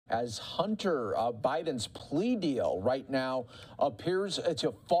as Hunter Biden's plea deal right now appears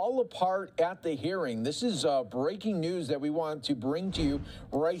to fall apart at the hearing. This is breaking news that we want to bring to you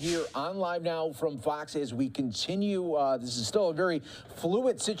right here on Live Now from Fox as we continue. This is still a very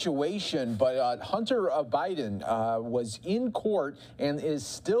fluid situation, but Hunter Biden was in court and is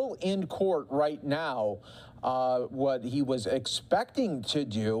still in court right now. What he was expecting to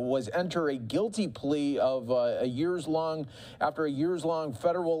do was enter a guilty plea of after a years-long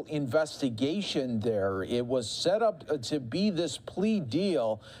federal investigation there. It was set up to be this plea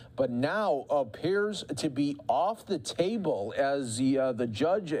deal, but now appears to be off the table as the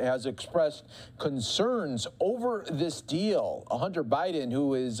judge has expressed concerns over this deal. Hunter Biden,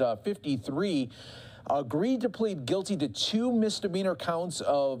 who is 53, agreed to plead guilty to 2 misdemeanor counts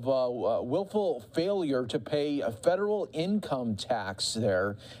of willful failure to pay a federal income tax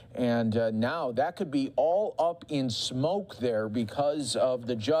there. And now that could be all up in smoke there because of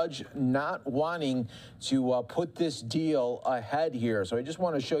the judge not wanting to put this deal ahead here. So I just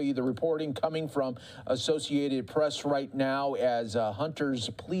want to show you the reporting coming from Associated Press right now as Hunter's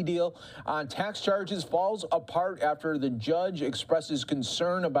plea deal on tax charges falls apart after the judge expresses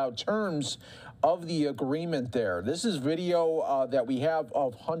concern about terms of the agreement there. This is video that we have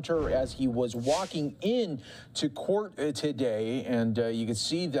of Hunter as he was walking in to court today, and you can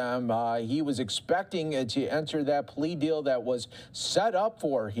see them. He was expecting to enter that plea deal that was set up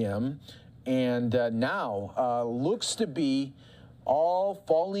for him, and now looks to be all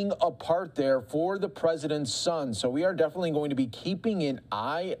falling apart there for the president's son. So we are definitely going to be keeping an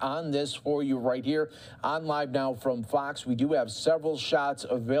eye on this for you right here on Live Now from Fox. We do have several shots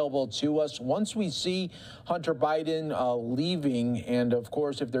available to us once we see Hunter Biden leaving. And of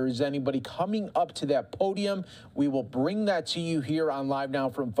course, if there is anybody coming up to that podium, we will bring that to you here on Live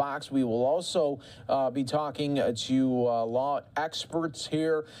Now from Fox. We will also be talking to law experts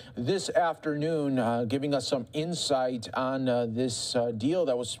here this afternoon, giving us some insight on this deal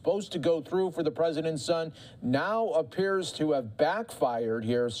that was supposed to go through for the president's son now appears to have backfired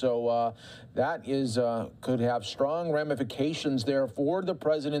here. So that is could have strong ramifications there for the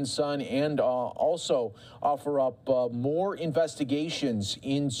president's son, and also offer up more investigations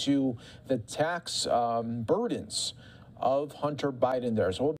into the tax burdens of Hunter Biden there. So